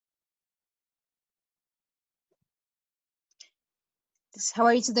students. How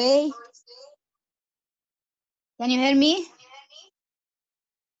are you today? Can you hear me?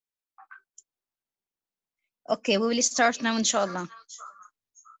 Okay, we will start now, inshallah.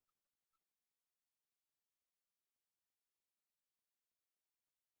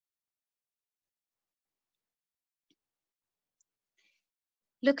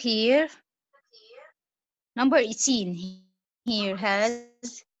 Look here. Number 18 here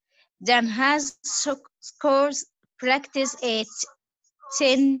has Dan has scores practice at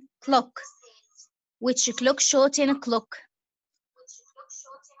 10 o'clock. Which clock show 10 o'clock?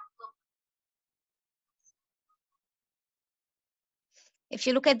 If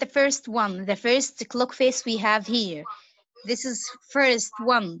you look at the first one, the first clock face we have here, this is first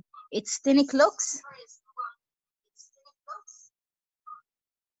one. It's 10 o'clocks.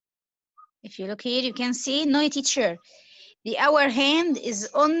 If you look here, you can see, no teacher. The hour hand is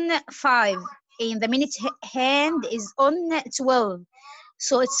on 5 and the minute hand is on 12.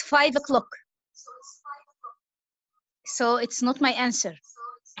 So it's 5 o'clock. So it's not my answer.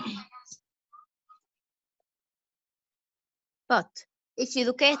 But if you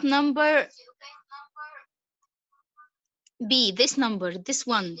look at number B, this number, this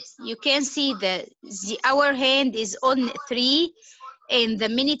one, you can see that the hour hand is on 3 and the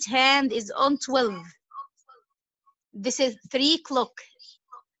minute hand is on 12. This is 3 o'clock.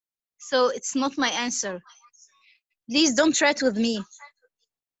 So it's not my answer. Please don't write with me.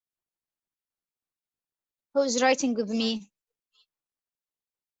 Who's writing with me?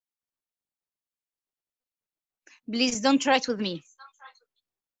 Please don't write with me.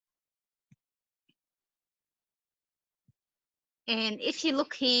 And if you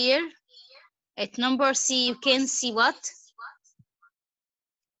look here at number C, you can see what?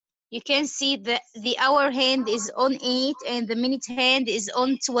 You can see that the hour hand is on 8 and the minute hand is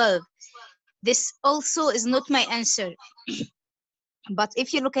on 12. This also is not my answer. But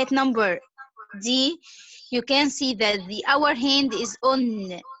if you look at number D, you can see that the hour hand is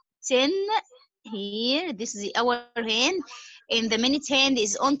on 10 here. This is the hour hand and the minute hand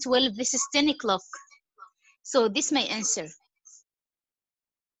is on 12. This is 10 o'clock. So this is my answer.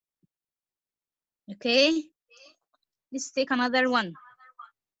 Okay, let's take another one.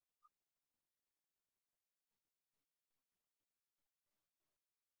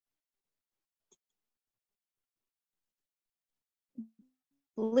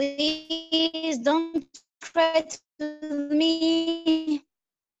 Please don't write with me.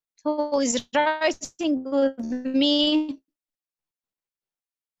 Who is writing with me?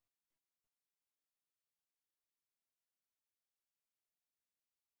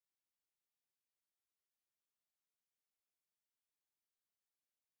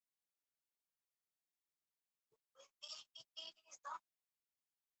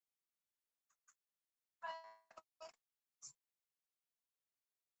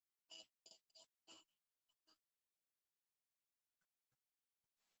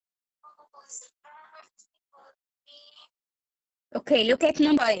 Okay, look at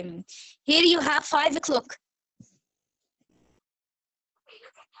number 5. Here you have 5 o'clock.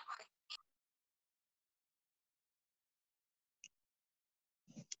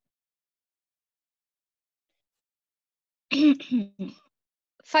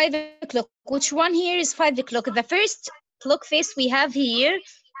 Five o'clock. Which one here is 5 o'clock? The first clock face we have here,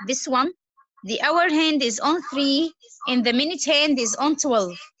 this one. The hour hand is on 3 and the minute hand is on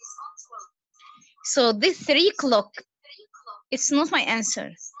 12. So this 3 o'clock, it's not my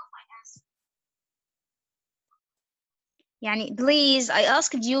answer. Yani, please, I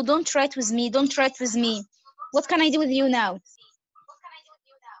asked you, don't write with me, don't write with me. What can I do with you now?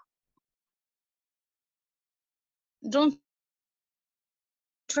 Don't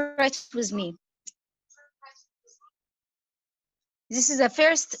write with me. This is the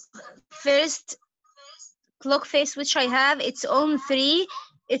first clock face which I have. It's on 3.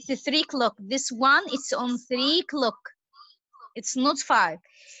 It's the 3 o'clock. This one, it's on 3 o'clock. It's not 5.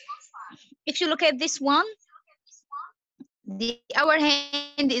 If you look at this one, the hour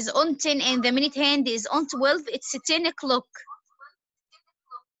hand is on 10 and the minute hand is on 12. It's 10 o'clock.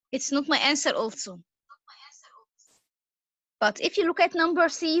 It's not my answer also. But if you look at number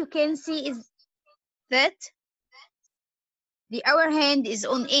C, you can see is that the hour hand is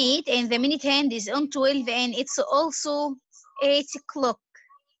on 8 and the minute hand is on 12 and it's also 8 o'clock.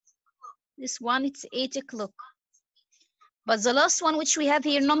 This one, it's 8 o'clock. But the last one which we have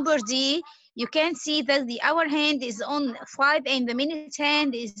here, number D, you can see that the hour hand is on 5 and the minute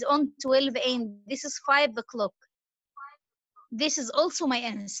hand is on 12 and this is 5 o'clock. This is also my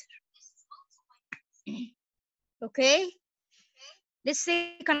answer. Okay, let's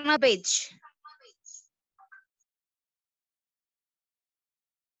take another page.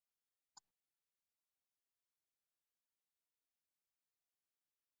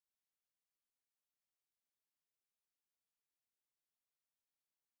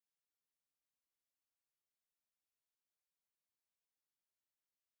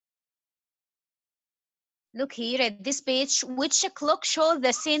 Look here at this page. Which clock shows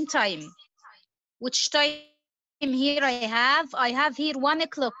the same time? Which time here I have? I have here 1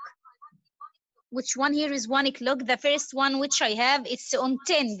 o'clock. Which one here is 1 o'clock? The first one which I have, it's on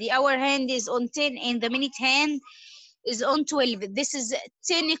 10. The hour hand is on 10 and the minute hand is on 12. This is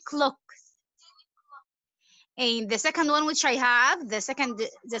 10 o'clock. And the second one which I have, the second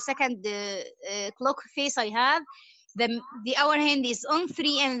clock face I have, the hour hand is on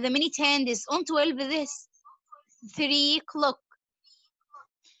 3 and the minute hand is on 12. This 3 o'clock.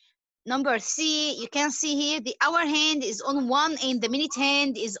 Number C, you can see here the hour hand is on 1 and the minute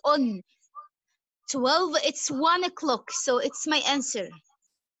hand is on 12. It's 1 o'clock, so it's my answer.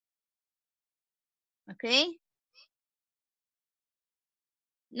 Okay.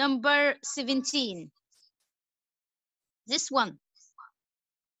 Number 17. This one.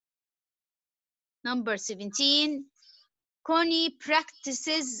 Number 17. Connie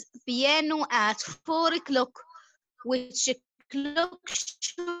practices piano at 4 o'clock. Which clock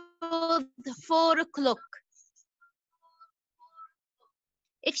showed 4 o'clock?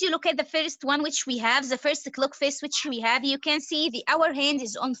 If you look at the first one which we have, the first clock face which we have, you can see the hour hand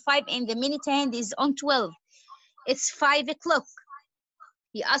is on 5 and the minute hand is on 12. It's 5 o'clock.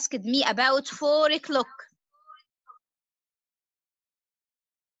 He asked me about 4 o'clock.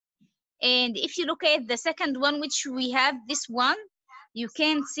 And if you look at the second one which we have, this one, you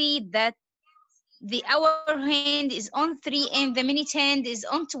can see that the hour hand is on 3 and the minute hand is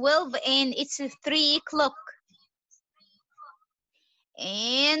on 12 and it's 3 o'clock.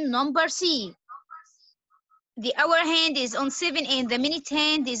 And number C, the hour hand is on 7 and the minute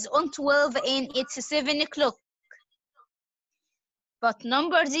hand is on 12 and it's 7 o'clock. But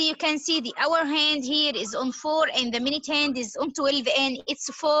number D, you can see the hour hand here is on 4 and the minute hand is on 12 and it's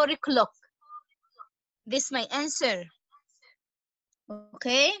 4 o'clock. This is my answer.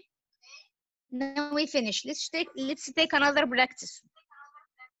 Okay? Now we finish. Let's take another practice.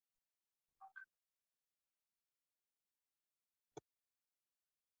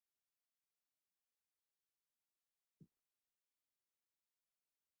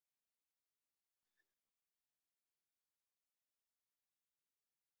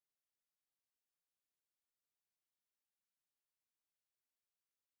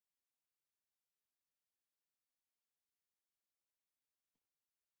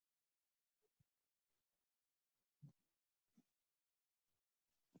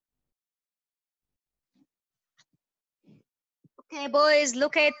 Okay, boys,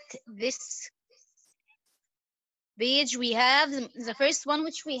 look at this page we have. The first one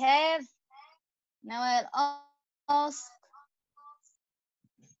which we have. Now I'll ask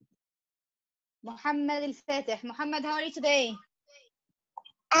Muhammad Al-Fatih. Muhammad, how are you today?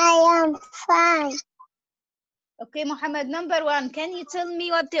 I am fine. Okay, Muhammad, number 1, can you tell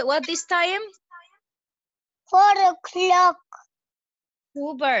me what this time? 4 o'clock.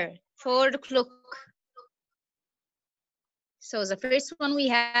 Super, 4 o'clock. So the first one we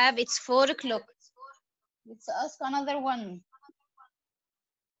have, it's 4 o'clock. Let's ask another one.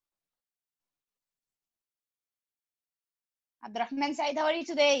 Abdurrahman Said, how are you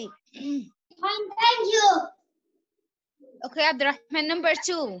today? Fine, thank you. Okay, Abdurrahman, number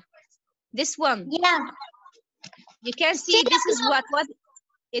 2. This one. Yeah. You can see this is what?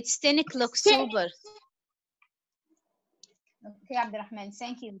 It's 10 o'clock. Super. Okay, Abdurrahman,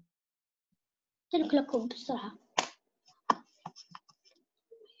 thank you. 10 o'clock بسرعة.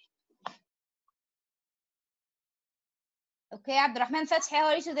 Okay, Abdurrahman Fatih, how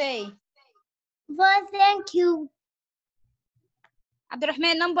are you today? Well, thank you.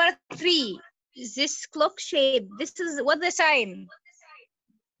 Abdurrahman, number 3. This clock shape. This is what the time?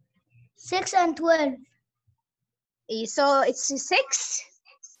 6 and 12. So it's 6?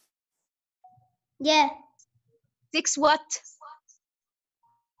 Yeah. 6 what?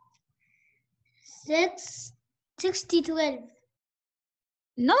 6, 60, 12.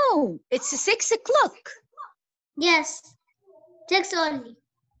 No, it's 6 o'clock. Yes. 6 only.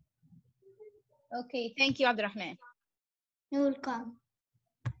 Okay, thank you, Abdurrahman. You're welcome.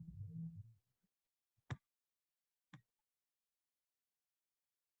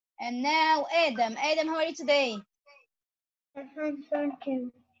 And now Adam. Adam, how are you today? Thank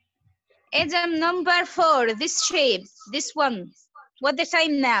you. Adam, number 4. This shape. This one. What the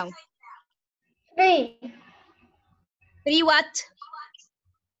time now? 3. 3 what?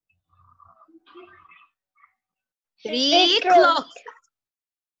 3 o'clock.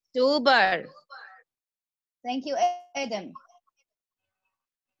 Super. Thank you, Adam.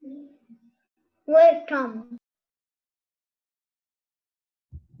 Welcome.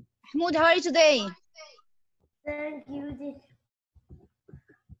 Mahmoud, how are you today? Thank you.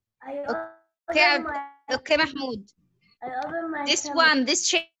 I Okay, Mahmoud. I open my This camera. one, this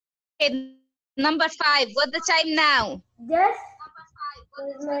shape, number 5. What's the time now? Yes,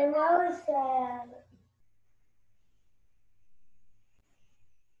 with my mouse.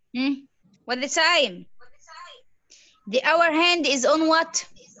 What's the time? The hour hand is on what?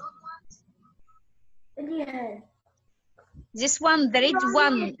 Hand. This one, the red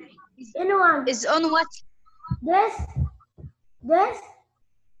one, Anyone? is on what? This. This.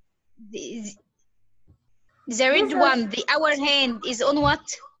 The red one, the hour hand is on what?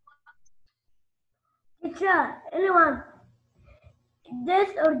 Teacher, anyone? This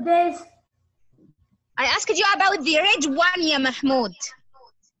or this? I asked you about the red one, ya Mahmoud.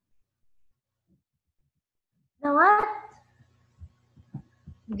 The what?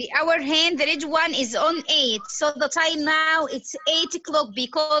 The hour hand, the red one is on 8. So the time now, it's 8 o'clock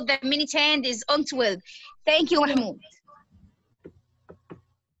because the minute hand is on 12. Thank you, Mahmoud.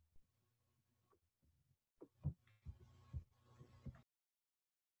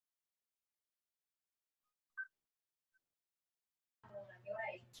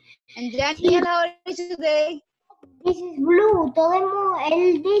 And Daniel, how are you today? This is blue.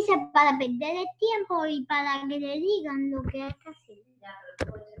 Él dice para perder el tiempo y para que le digan lo que hay que hacer.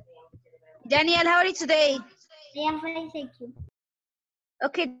 Daniel, how are you today? I am fine, thank you.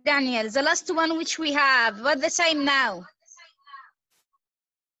 Okay, Daniel, the last one which we have, what's the time now?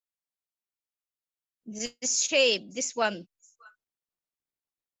 This shape, this one.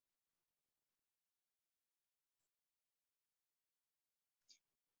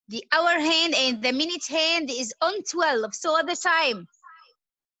 The hour hand and the minute hand is on 12. So what's the time?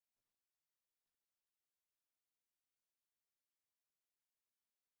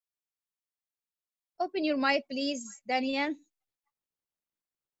 Open your mic, please, Daniel.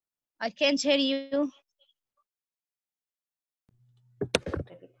 I can't hear you.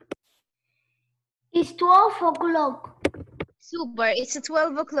 It's 12 o'clock. Super, it's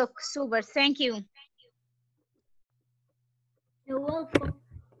 12 o'clock. Super, thank you. You're welcome.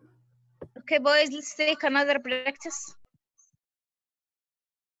 Okay, boys, let's take another practice.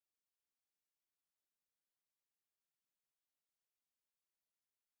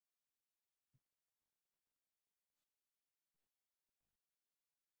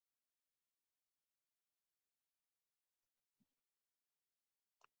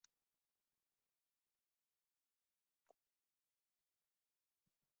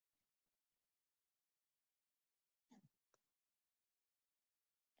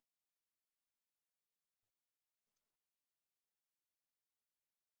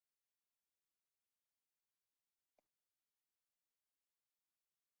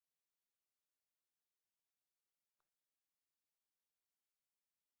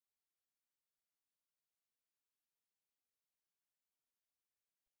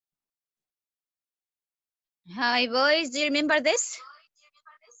 Hi, boys, do you remember this?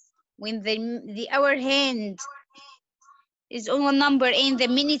 When the hour hand is on one number and the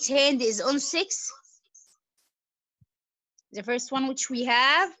minute hand is on 6. The first one which we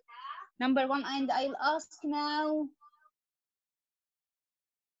have, number 1, and I'll ask now.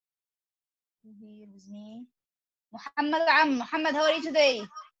 Here with me. Muhammad, Muhammad, how are you today?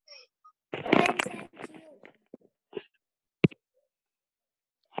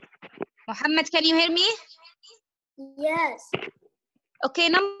 Muhammad, can you hear me? Yes. Okay,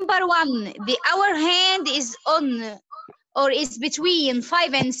 number 1, the hour hand is on or is between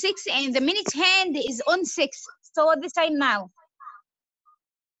 5 and 6, and the minute hand is on 6. So what's the time now?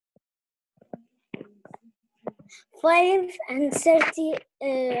 5 and 30.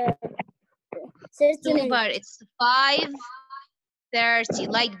 30 Super, minutes. it's 5:30,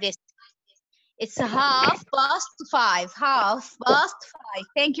 like this. It's 5:30. 5:30.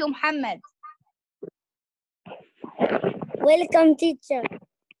 Thank you, Muhammad. Welcome, teacher.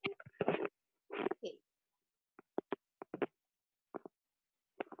 Okay.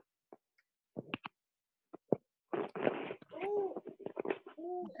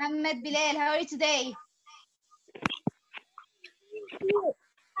 Muhammad Bilal, how are you today?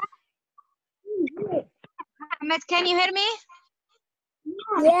 Muhammad, can you hear me?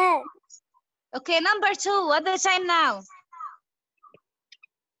 Yes. Okay, number 2, what's the time now?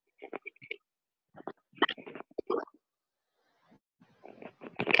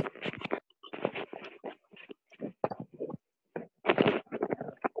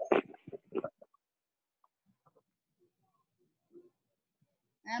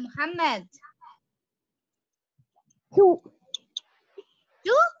 Muhammad. 2.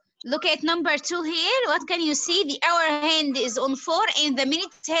 2? Look at number 2 here. What can you see? The hour hand is on 4 and the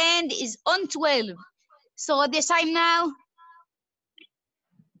minute hand is on 12. So what the time now?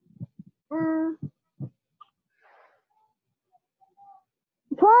 4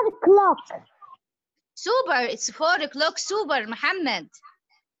 o'clock. Super, it's 4 o'clock. Super, Muhammad.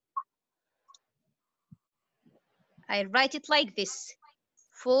 I write it like this.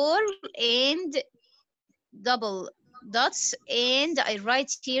 4 and double dots, and I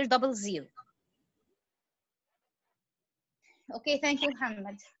write here 00. Okay, thank you,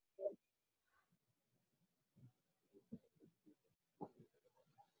 Muhammad.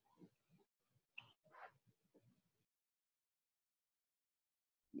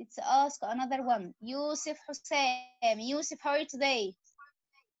 Let's ask another one. Yusuf Hussein. Yusuf, how are you today?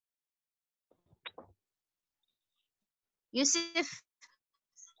 Yusuf,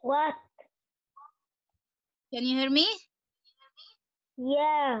 What? can you hear me?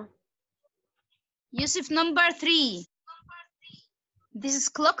 Yeah. Yusuf, number 3. This is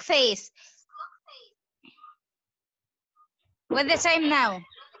clock face. What's the time now?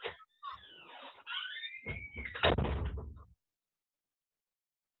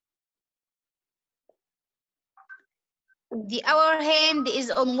 The hour hand is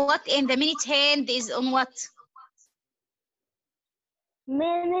on what, and the minute hand is on what?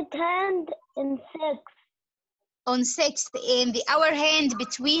 Minute hand and 6. On 6. And the hour hand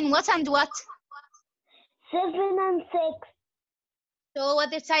between what and what? 7 and 6. So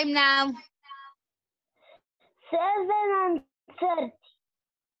what's the time now? 7 and 30.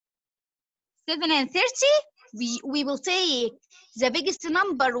 7 and 30? We will take the biggest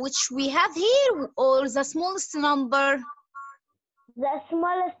number which we have here, or the smallest number? The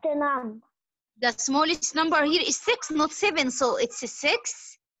smallest number. The smallest number here is 6, not 7. So it's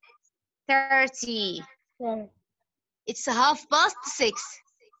 6:30. Yes. It's 6:30.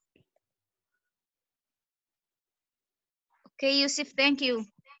 Okay, Yusuf, thank you.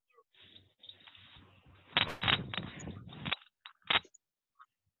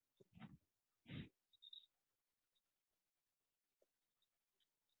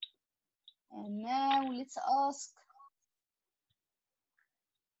 And now let's ask.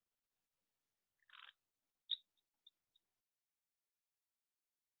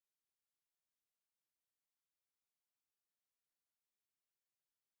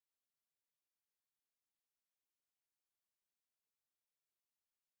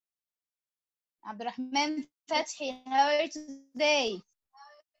 Abdurrahman Fathi, how are you today?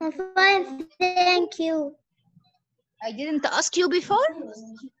 I'm fine, thank you. I didn't ask you before?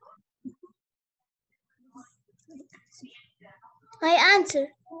 I answer.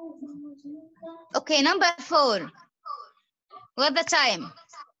 Okay, number 4. What's the time?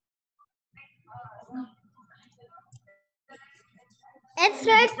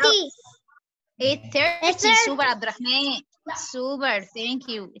 8:30. 8:30. Super, Abdurrahman. Super, thank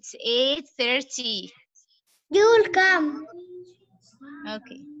you. It's 8:30. You will come.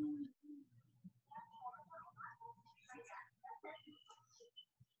 Okay.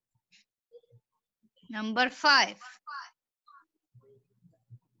 Number 5.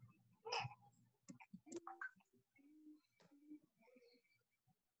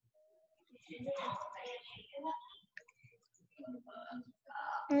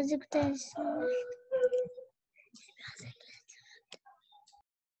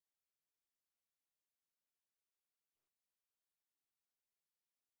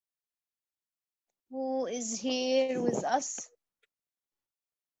 Who is here with us?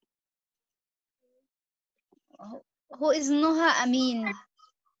 Who is Noha Amin?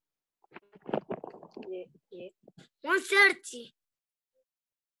 1:30.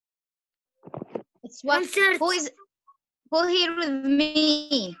 It's what? 1:30. Who here with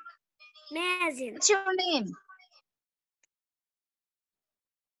me? Mazen. What's your name?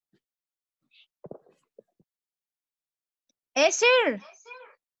 Esir.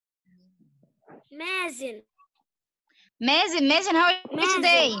 Mazen. Mazen, how are you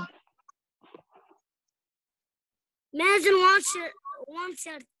today? Mazen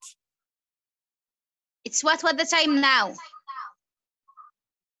 1:30. It's what the time now?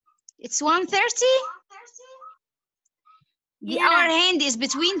 It's 1:30? The hour hand is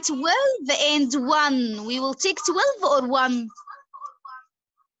between 12 and 1. We will take 12 or 1?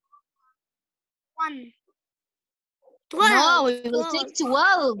 1. 12. No, we will take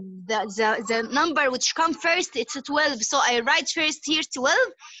 12. The number which comes first, it's 12. So I write first here 12.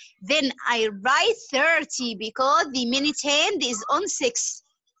 Then I write 30 because the minute hand is on 6.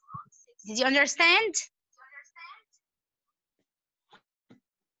 Did you understand?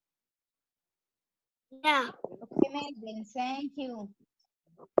 Yeah. Okay, Megan, thank you.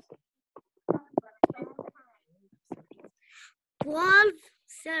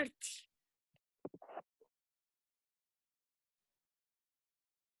 12:30.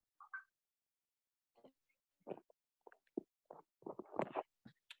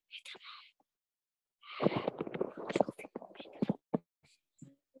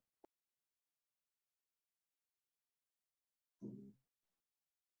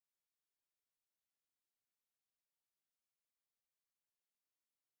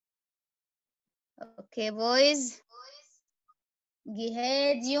 Okay, boys.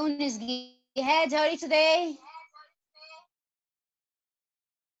 Jihad, Yunus, Jihad, how are you today?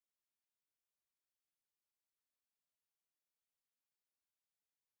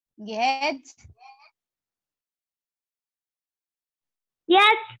 Jihad,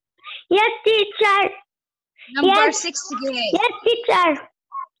 Yes, yes, teacher. number Yes, 6, Jihad. yes, teacher.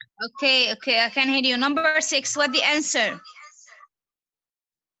 Okay, okay, I can hear you. Number 6, what the answer?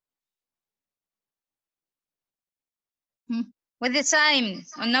 Hmm. With the time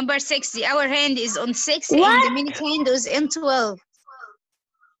on number 6, the hour hand is on 6 and What? the minute hand is in 12.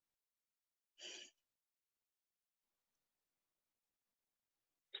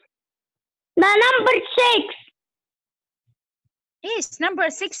 The number 6. Yes, number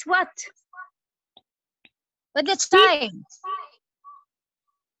 6, what? With the time.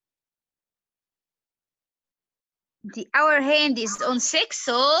 The hour hand is on 6,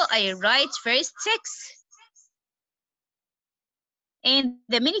 so I write first 6. And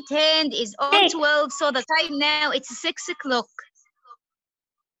the minute hand is on 6. 12, so the time now it's 6 o'clock.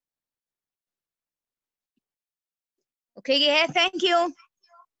 Okay, yeah, thank you.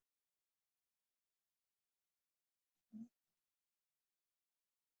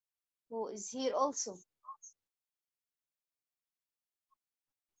 Who is here also?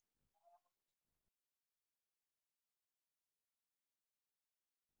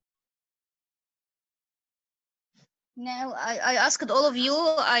 Now I asked all of you,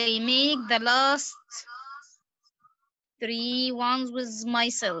 I make the last 3 ones with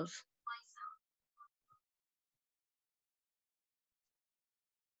myself.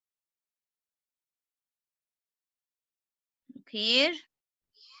 Here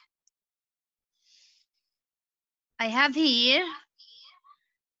I have here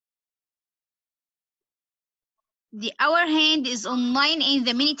the hour hand is on 9 and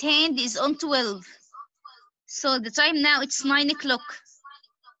the minute hand is on 12. So the time now it's 9 o'clock.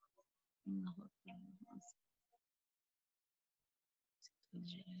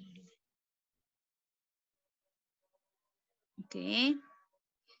 Okay.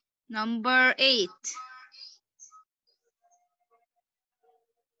 Number 8.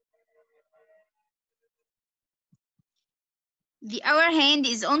 The hour hand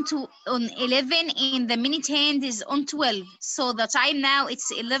is on 11 and the minute hand is on 12. So the time now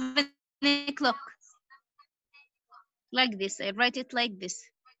it's 11 o'clock. Like this. I write it like this.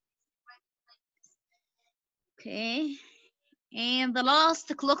 Okay. And the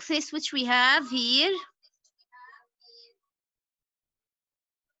last clock face which we have here,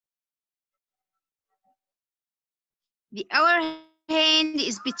 the hour hand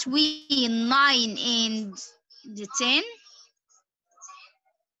is between 9 and the 10.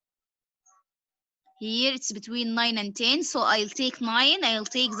 Here it's between 9 and 10, so I'll take 9. I'll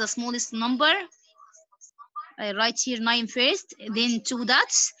take the smallest number. I write here 9 first, then 2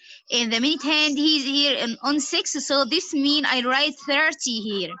 dots. And the minute hand is here on 6, so this means I write 30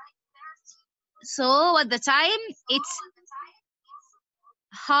 here. So at the time, it's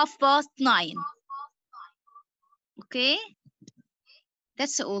 9:30. Okay?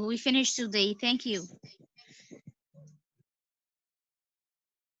 That's all. We finished today. Thank you.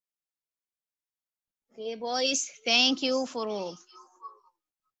 Okay, boys. Thank you for all.